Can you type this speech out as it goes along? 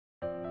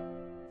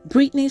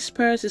Britney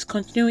Spears is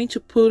continuing to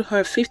put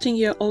her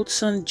 15-year-old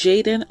son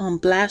Jayden on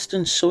blast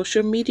on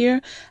social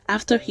media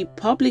after he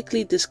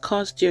publicly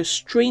discussed their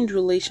strained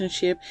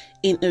relationship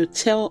in a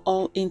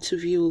tell-all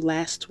interview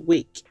last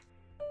week.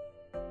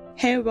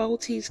 Hey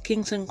royalties,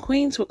 kings and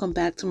queens, welcome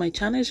back to my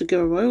channel. It's your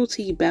girl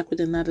Royalty, back with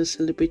another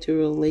celebrity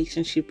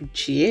relationship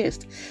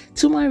gist.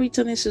 To my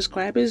returning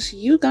subscribers,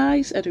 you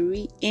guys are the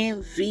real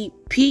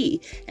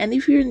MVP, and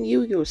if you're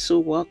new, you're so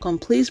welcome.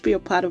 Please be a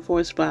part of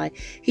us by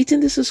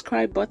hitting the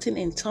subscribe button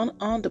and turn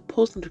on the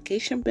post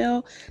notification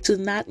bell to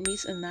not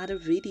miss another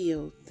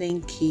video.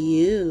 Thank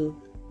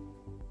you.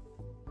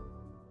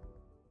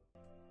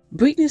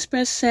 Britney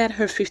Spears said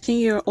her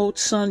 15-year-old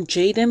son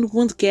Jayden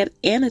won't get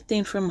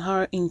anything from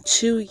her in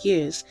 2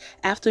 years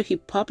after he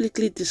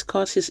publicly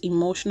discussed his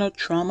emotional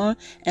trauma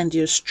and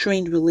their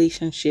strained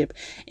relationship.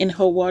 In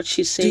her words,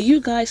 she said, "Do you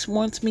guys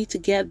want me to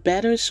get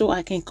better so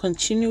I can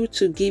continue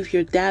to give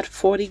your dad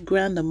 40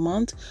 grand a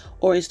month?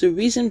 Or is the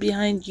reason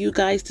behind you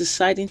guys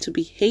deciding to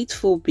be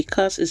hateful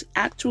because it's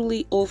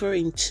actually over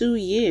in 2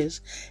 years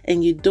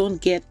and you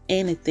don't get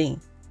anything?"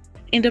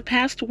 In the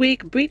past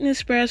week, Britney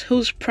Spears,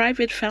 whose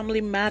private family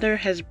matter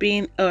has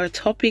been a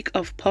topic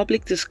of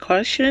public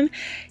discussion.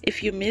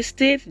 If you missed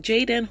it,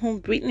 Jayden,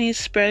 whom Britney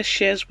Spears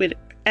shares with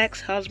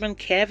ex-husband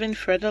Kevin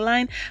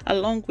Federline,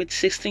 along with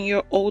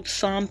 16-year-old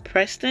son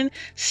Preston,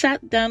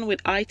 sat down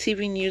with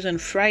ITV News on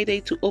Friday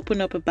to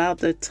open up about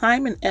the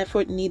time and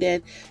effort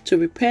needed to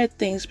repair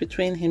things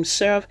between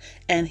himself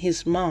and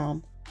his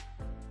mom.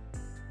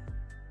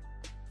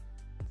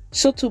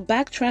 So to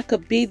backtrack a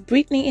bit,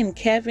 Britney and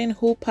Kevin,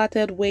 who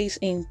parted ways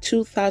in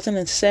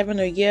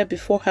 2007, a year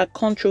before her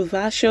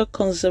controversial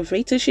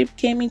conservatorship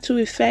came into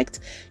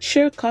effect,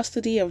 share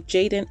custody of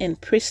Jayden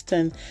and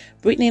Preston.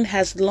 Britney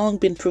has long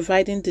been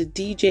providing the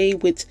DJ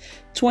with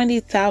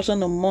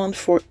 $20,000 a month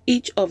for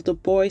each of the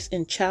boys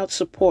in child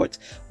support,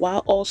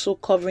 while also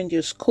covering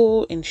their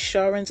school,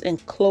 insurance,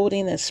 and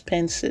clothing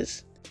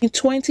expenses. In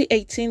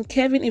 2018,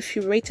 Kevin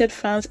infuriated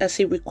fans as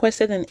he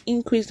requested an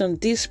increase on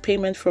this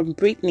payment from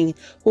Britney,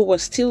 who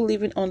was still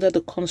living under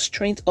the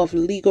constraint of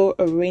legal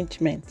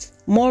arrangements.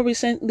 More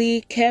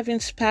recently,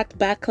 Kevin sparked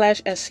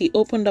backlash as he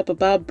opened up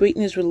about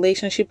Britney's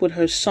relationship with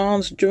her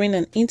sons during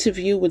an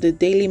interview with the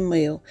Daily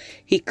Mail.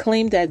 He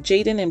claimed that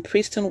Jayden and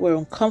Preston were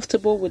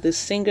uncomfortable with the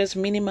singer's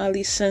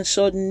minimally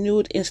censored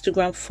nude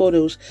Instagram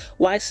photos,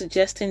 while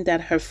suggesting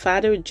that her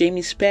father,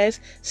 Jamie Spears,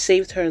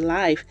 saved her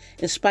life,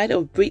 in spite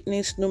of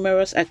Britney's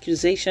numerous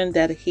accusations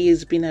that he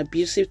has been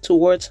abusive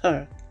towards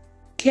her.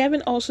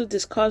 Kevin also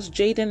discussed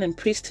Jayden and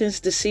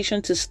Preston's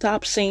decision to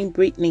stop seeing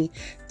Britney,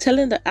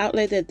 telling the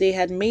outlet that they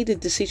had made the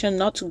decision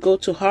not to go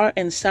to her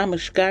and Sam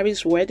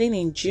Asghari's wedding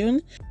in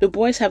June. "The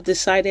boys have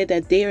decided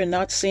that they are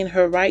not seeing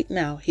her right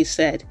now," he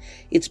said.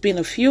 "It's been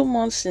a few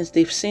months since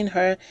they've seen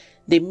her.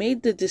 They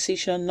made the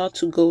decision not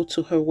to go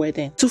to her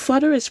wedding." To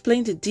further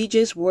explain the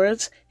DJ's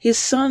words, his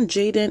son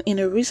Jayden, in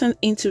a recent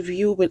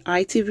interview with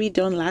ITV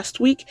done last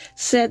week,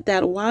 said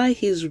that while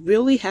he's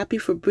really happy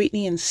for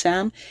Britney and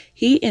Sam,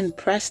 he and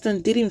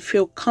Preston didn't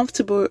feel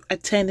comfortable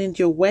attending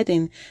their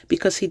wedding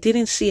because he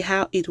didn't see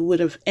how it would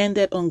have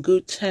ended on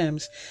good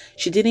terms.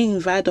 "She didn't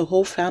invite the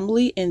whole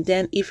family, and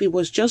then if it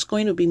was just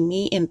going to be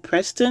me and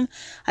Preston,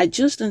 I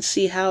just don't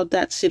see how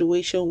that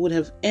situation would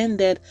have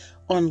ended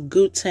on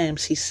good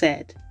terms," he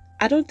said.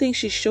 "I don't think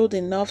she showed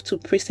enough to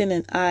Preston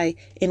and I,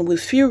 and we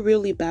feel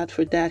really bad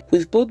for that.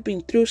 We've both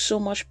been through so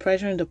much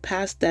pressure in the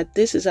past that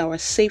this is our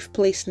safe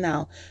place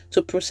now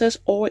to process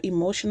all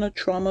emotional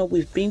trauma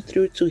we've been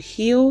through, to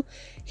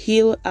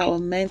heal our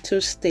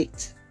mental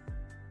state."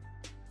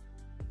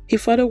 He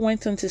further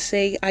went on to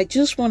say, "I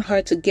just want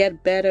her to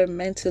get better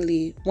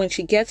mentally. When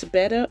she gets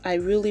better, I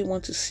really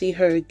want to see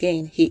her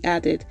again," he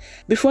added.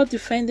 Before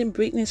defending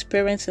Britney's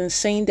parents and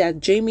saying that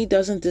Jamie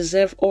doesn't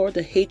deserve all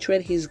the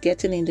hatred he's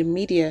getting in the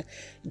media,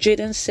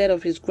 Jayden said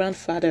of his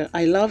grandfather,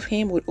 "I love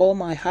him with all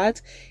my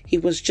heart. He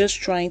was just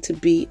trying to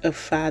be a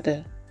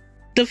father."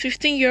 The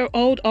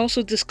 15-year-old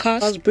also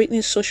discussed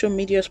Britney's social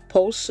media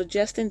posts,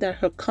 suggesting that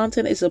her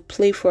content is a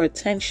play for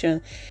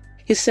attention.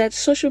 He said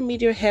social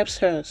media helps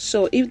her,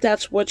 so if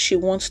that's what she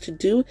wants to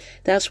do,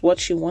 that's what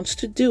she wants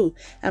to do.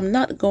 "I'm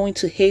not going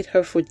to hate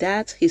her for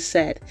that," he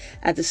said.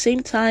 "At the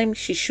same time,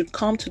 she should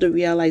come to the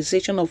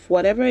realization of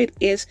whatever it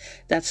is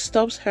that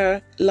stops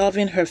her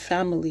loving her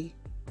family."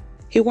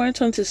 He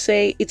went on to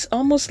say, "It's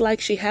almost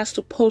like she has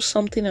to post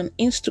something on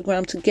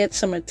Instagram to get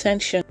some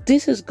attention.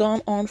 This has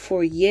gone on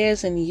for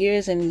years and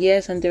years and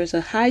years, and there's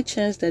a high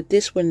chance that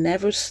this will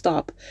never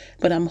stop,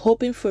 but I'm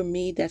hoping for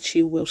me that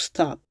she will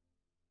stop."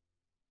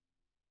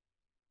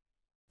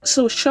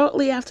 So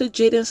shortly after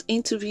Jayden's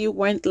interview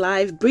went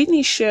live,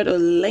 Britney shared a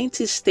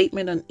lengthy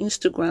statement on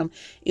Instagram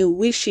in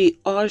which she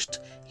urged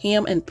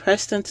him and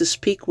Preston to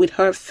speak with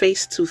her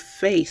face to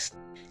face.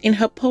 In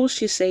her post,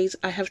 she says,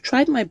 I have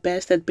tried my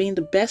best at being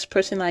the best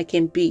person I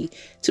can be,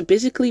 to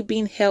basically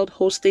being held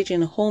hostage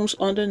in homes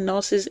under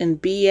nurses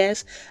and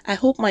BS. I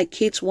hope my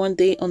kids one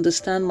day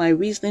understand my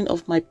reasoning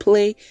of my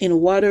play in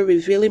water,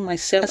 revealing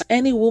myself as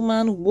any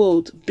woman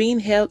would, being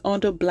held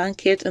under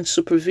blankets and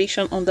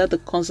supervision under the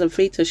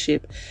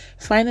conservatorship.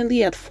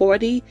 Finally, at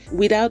 40,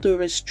 without the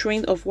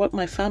restraint of what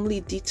my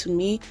family did to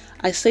me,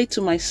 I say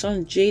to my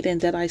son Jayden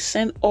that I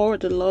send all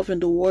the love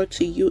in the world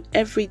to you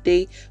every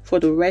day for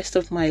the rest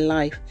of my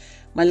life.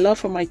 My love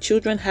for my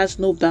children has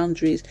no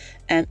boundaries,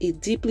 and it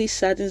deeply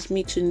saddens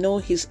me to know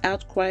his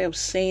outcry of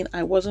saying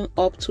I wasn't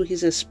up to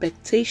his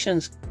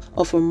expectations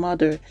of a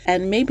mother.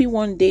 And maybe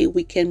one day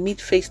we can meet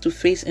face to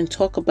face and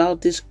talk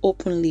about this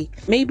openly.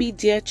 Maybe,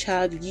 dear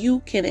child, you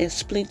can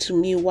explain to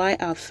me why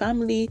our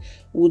family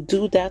would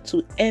do that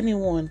to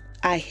anyone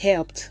I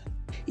helped.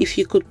 If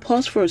you could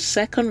pause for a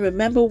second,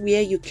 remember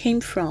where you came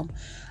from.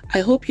 I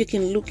hope you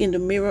can look in the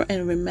mirror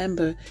and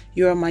remember,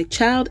 you are my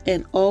child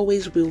and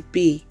always will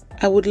be.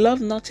 I would love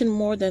nothing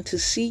more than to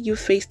see you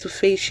face to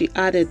face, she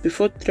added,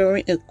 before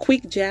throwing a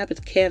quick jab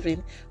at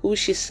Kevin, who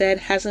she said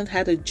hasn't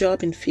had a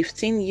job in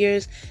 15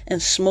 years and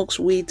smokes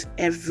weed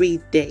every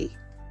day.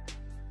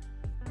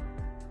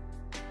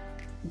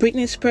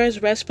 Britney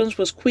Spears' response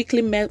was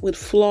quickly met with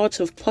floods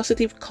of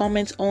positive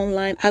comments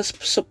online as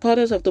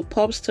supporters of the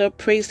pop star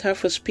praised her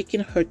for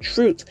speaking her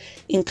truth,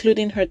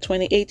 including her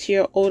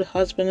 28-year-old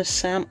husband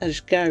Sam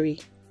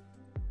Asghari.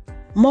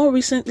 More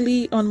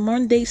recently, on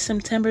Monday,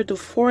 September the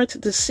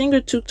 4th, the singer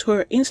took to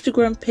her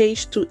Instagram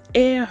page to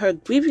air her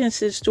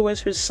grievances towards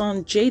her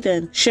son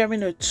Jayden,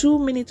 sharing a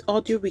 2-minute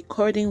audio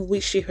recording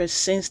which she has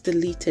since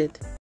deleted.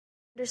 I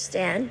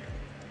understand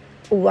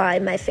why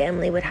my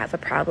family would have a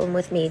problem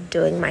with me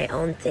doing my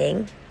own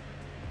thing.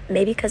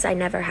 Maybe because I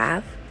never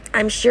have.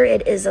 I'm sure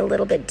it is a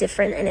little bit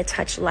different and a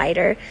touch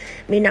lighter,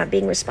 me not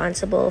being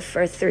responsible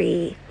for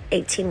 3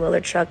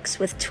 18-wheeler trucks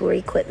with tour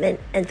equipment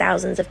and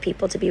thousands of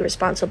people to be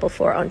responsible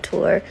for on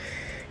tour,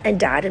 and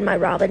Dad and my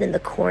Robin in the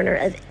corner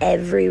of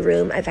every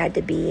room I've had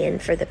to be in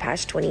for the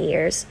past 20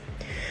 years.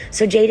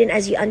 So Jayden,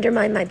 as you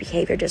undermine my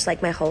behavior just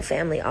like my whole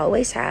family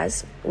always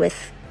has,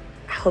 with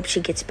I hope she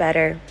gets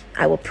better,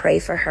 I will pray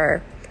for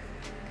her.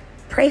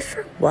 Pray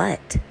for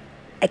what?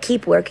 I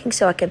keep working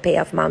so I can pay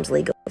off Mom's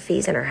legal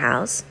fees in her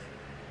house?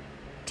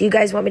 Do you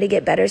guys want me to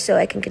get better so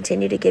I can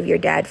continue to give your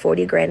dad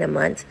 40 grand a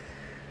month?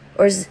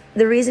 Or is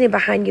the reasoning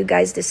behind you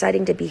guys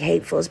deciding to be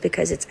hateful is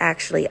because it's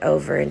actually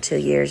over in 2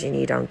 years and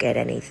you don't get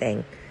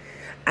anything?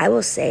 I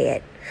will say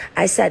it.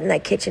 I sat in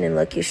that kitchen and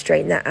looked you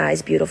straight in the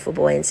eyes, beautiful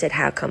boy, and said,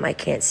 how come I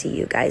can't see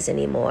you guys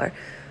anymore?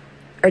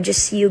 Or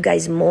just see you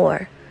guys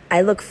more?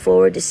 I look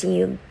forward to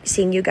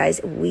seeing you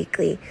guys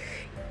weekly.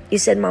 You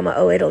said, Mama,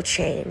 oh, it'll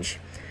change.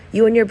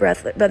 You and your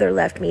brother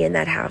left me in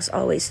that house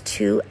always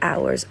 2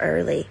 hours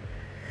early.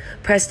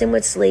 Preston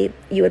would sleep,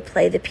 you would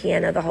play the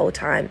piano the whole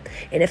time.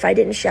 And if I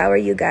didn't shower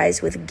you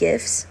guys with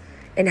gifts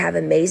and have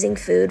amazing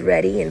food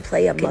ready and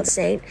play a mother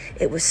saint,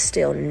 it was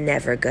still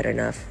never good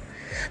enough.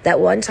 That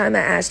one time I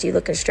asked you,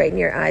 looking straight in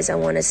your eyes, I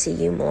want to see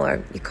you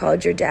more. You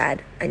called your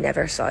dad. I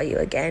never saw you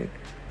again.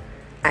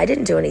 I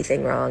didn't do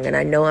anything wrong, and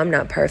I know I'm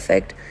not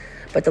perfect,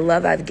 but the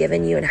love I've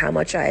given you and how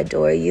much I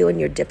adore you and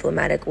your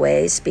diplomatic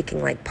ways,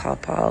 speaking like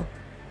Pawpaw,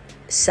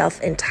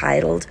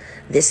 self-entitled,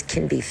 this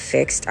can be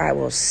fixed, I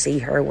will see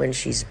her when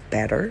she's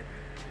better.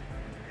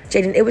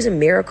 Jayden, it was a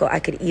miracle I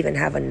could even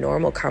have a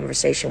normal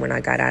conversation when I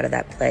got out of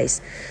that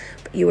place.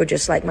 But you were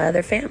just like my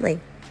other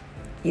family.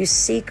 You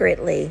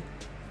secretly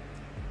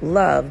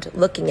loved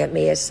looking at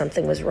me as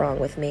something was wrong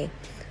with me.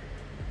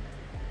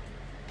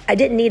 I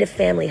didn't need a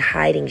family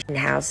hiding in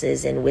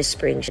houses and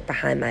whispering shit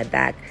behind my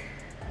back,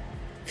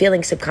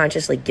 feeling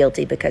subconsciously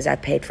guilty because I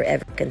paid for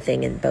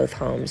everything in both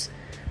homes.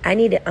 I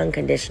needed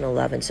unconditional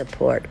love and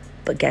support,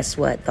 but guess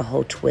what? The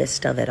whole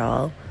twist of it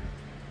all,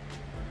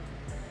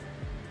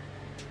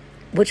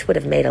 which would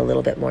have made a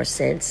little bit more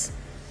sense,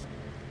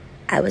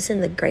 I was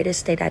in the greatest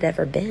state I'd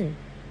ever been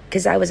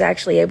because I was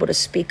actually able to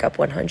speak up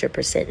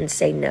 100% and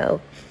say no.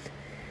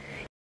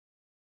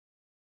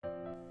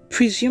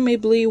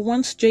 Presumably,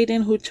 once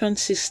Jayden, who turned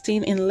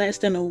 16 in less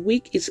than a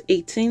week, is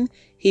 18,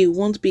 he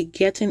won't be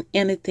getting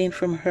anything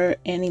from her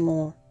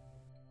anymore.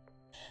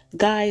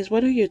 Guys,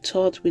 what are your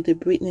thoughts with the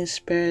Britney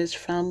Spears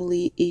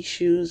family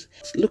issues?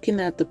 Looking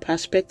at the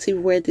perspective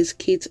where these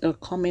kids are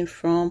coming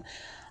from,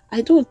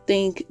 I don't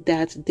think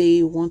that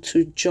they want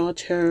to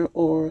judge her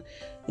or,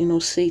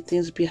 say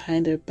things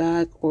behind her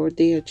back, or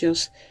they are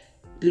just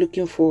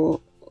looking for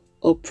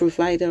a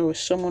provider or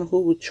someone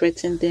who would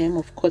threaten them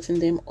of cutting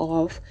them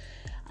off.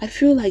 I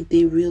feel like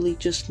they really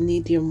just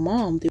need their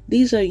mom.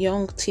 These are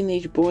young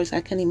teenage boys.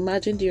 I can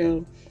imagine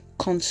they're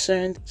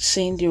concerned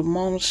seeing their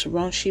mom's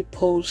raunchy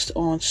posts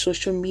on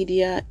social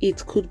media.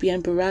 It could be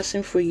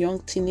embarrassing for young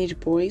teenage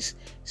boys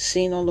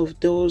seeing all of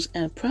those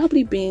and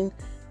probably being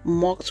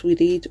mocked with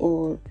it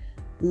or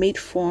made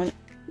fun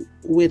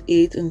with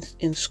it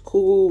in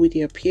school with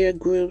their peer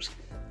groups.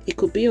 It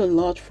could be a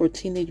lot for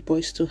teenage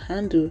boys to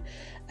handle.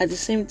 At the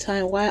same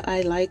time, while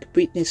I like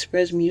Britney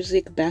Spears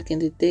music back in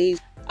the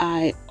days,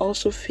 I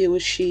also feel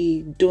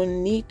she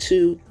don't need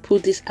to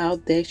put this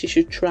out there. She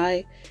should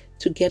try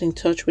to get in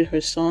touch with her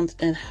sons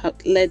and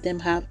let them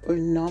have a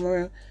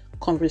normal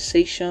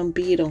conversation,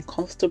 be it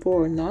uncomfortable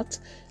or not.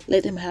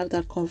 Let them have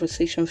that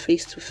conversation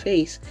face to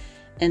face.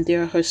 And they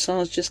are her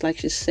sons, just like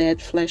she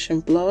said, flesh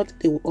and blood.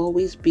 They will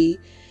always be.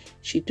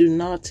 She do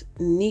not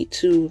need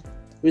to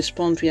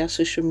respond via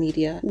social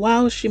media.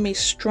 While she may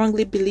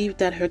strongly believe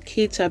that her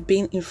kids are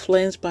being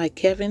influenced by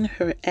Kevin,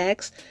 her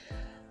ex,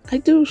 I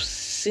do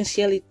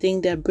sincerely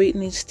think that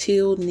Britney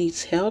still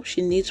needs help.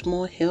 She needs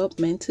more help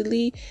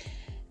mentally,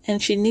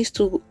 and she needs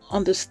to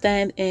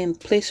understand and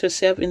place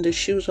herself in the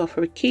shoes of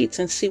her kids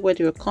and see where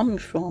they're coming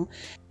from.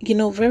 You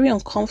know, very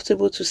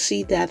uncomfortable to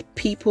see that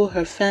people,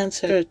 her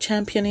fans, are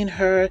championing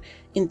her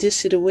in this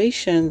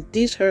situation.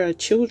 These are her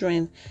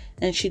children,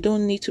 and she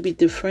don't need to be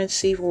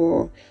defensive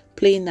or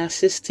play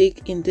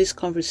narcissistic in this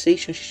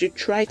conversation. She should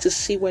try to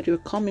see where they're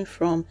coming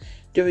from.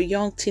 They're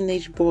young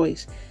teenage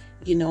boys,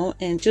 you know,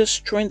 and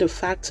just throwing the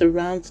facts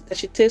around that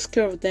she takes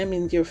care of them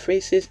in their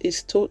faces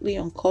is totally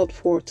uncalled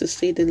for, to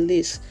say the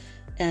least.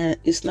 And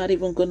it's not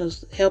even going to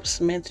help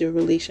cement their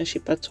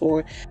relationship at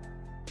all.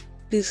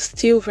 It's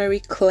still very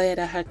clear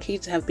that her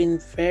kids have been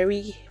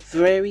very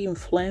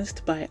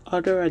influenced by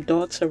other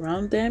adults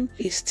around them.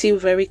 It's still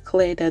very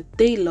clear that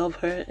they love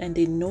her and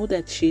they know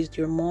that she's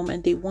their mom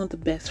and they want the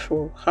best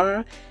for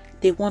her.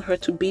 They want her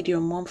to be their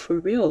mom for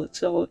real.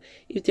 So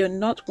if they're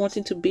not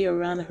wanting to be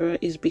around her,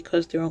 it's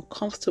because they're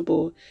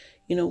uncomfortable,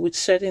 you know, with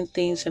certain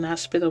things and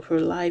aspects of her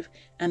life,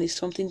 and it's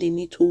something they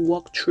need to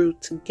walk through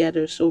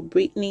together. So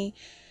Britney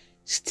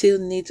still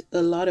needs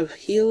a lot of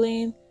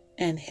healing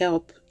and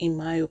help, in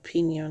my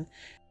opinion.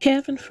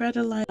 Kevin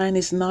Federline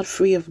is not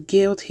free of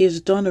guilt.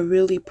 He's done a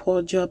really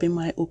poor job, in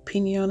my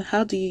opinion.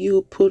 How do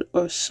you put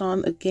our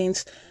son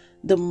against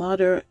the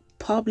mother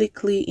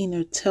publicly in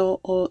a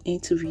tell-all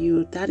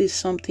interview? That is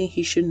something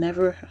he should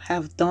never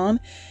have done.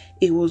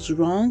 It was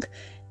wrong.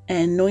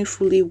 And knowing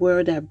fully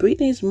well that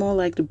Britney is more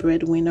like the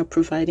breadwinner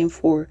providing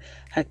for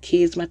her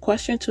kids, my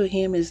question to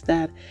him is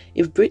that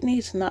if Britney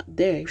is not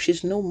there, if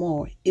she's no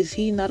more, is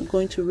he not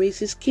going to raise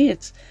his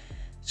kids?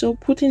 So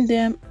putting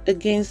them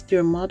against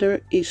their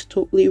mother is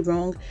totally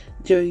wrong.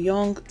 They're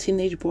young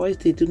teenage boys.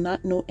 They do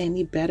not know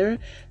any better.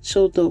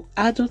 So the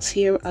adults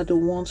here are the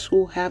ones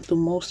who have the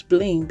most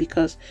blame,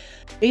 because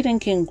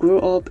Jayden can grow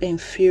up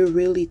and feel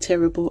really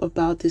terrible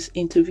about this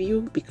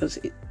interview because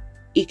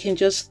it can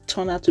just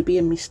turn out to be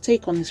a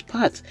mistake on his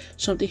part,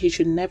 something he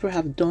should never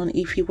have done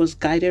if he was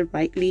guided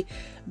rightly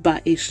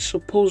by a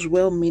supposed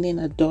well-meaning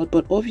adult.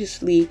 But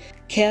obviously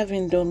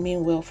Kevin don't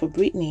mean well for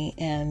Britney,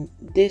 and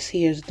this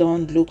he has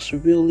done looks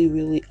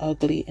really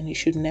ugly, and he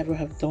should never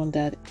have done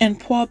that. And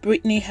poor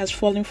Britney has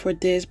fallen for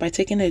this by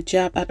taking a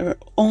jab at her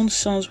own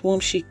son's whom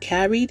she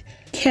carried.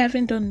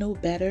 Kevin don't know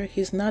better.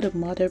 He's not a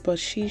mother, but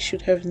she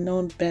should have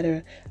known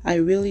better. I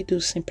really do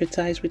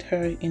sympathize with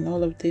her in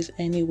all of this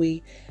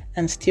anyway,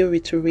 and still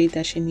reiterate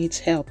that she needs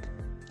help.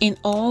 In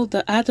all,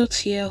 the adults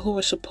here who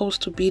are supposed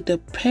to be the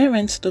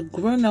parents, the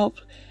grown-up,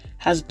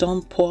 has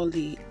done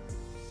poorly.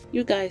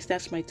 You guys,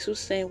 that's my 2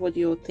 cents. What do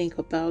you all think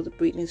about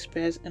Britney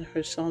Spears and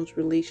her son's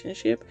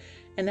relationship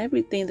and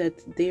everything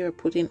that they are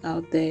putting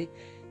out there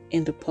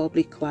in the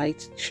public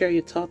light? Share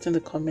your thoughts in the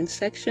comment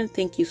section.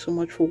 Thank you so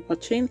much for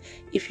watching.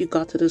 If you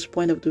got to this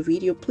point of the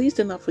video, please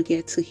do not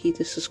forget to hit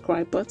the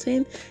subscribe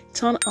button,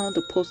 turn on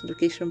the post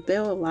notification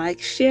bell,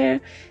 like,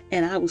 share,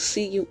 and I will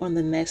see you on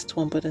the next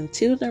one. But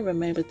until then,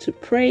 remember to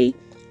pray,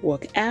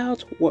 work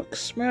out, work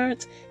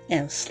smart,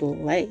 and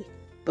slay.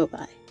 Bye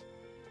bye.